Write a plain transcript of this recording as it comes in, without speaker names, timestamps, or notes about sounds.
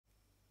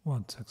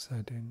What's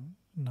exciting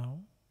now?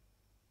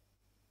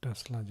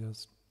 Tesla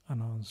just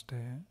announced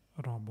a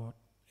robot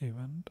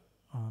event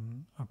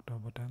on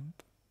October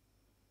 10th.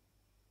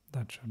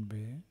 That should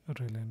be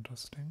really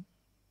interesting.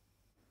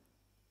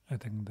 I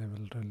think they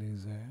will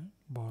release a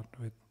bot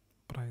with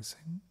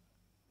pricing.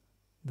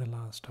 The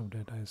last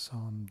update I saw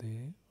on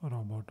the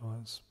robot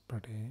was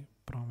pretty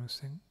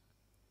promising.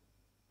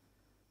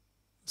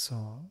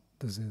 So,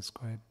 this is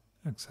quite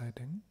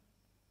exciting.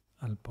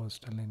 I'll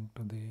post a link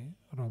to the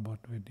robot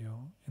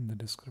video in the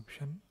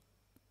description.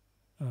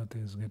 Earth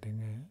is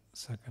getting a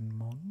second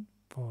moon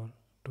for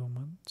 2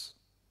 months.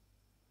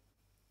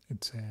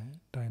 It's a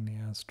tiny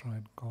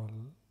asteroid called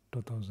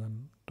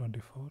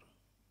 2024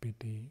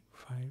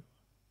 PT5.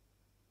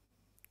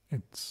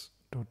 It's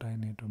too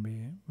tiny to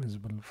be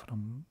visible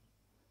from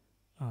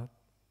Earth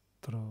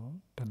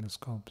through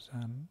telescopes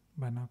and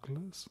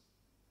binoculars.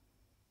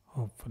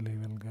 Hopefully,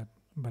 we'll get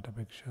better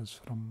pictures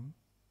from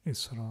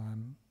ISRO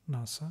and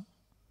NASA.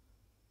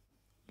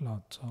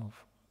 Lots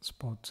of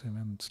sports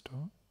events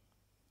too.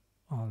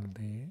 All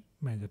the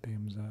major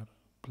teams are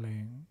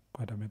playing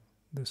quite a bit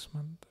this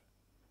month.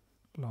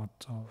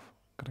 Lots of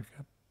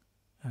cricket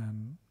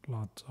and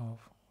lots of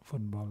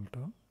football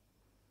too.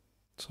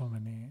 So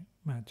many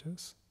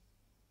matches,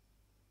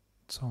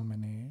 so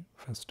many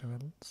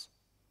festivals.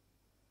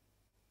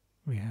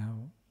 We have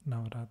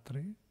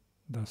Navratri,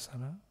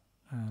 Dasara,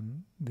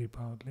 and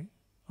Deepavali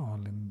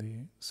all in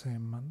the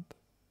same month.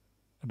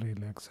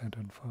 Really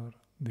excited for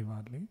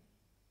Diwali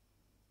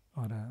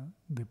or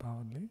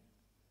Deepavali,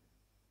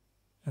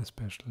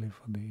 especially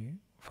for the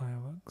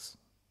fireworks.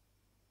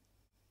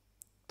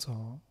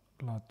 So,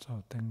 lots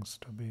of things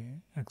to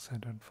be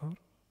excited for.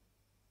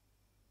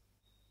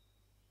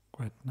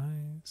 Quite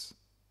nice.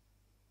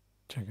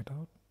 Check it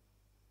out.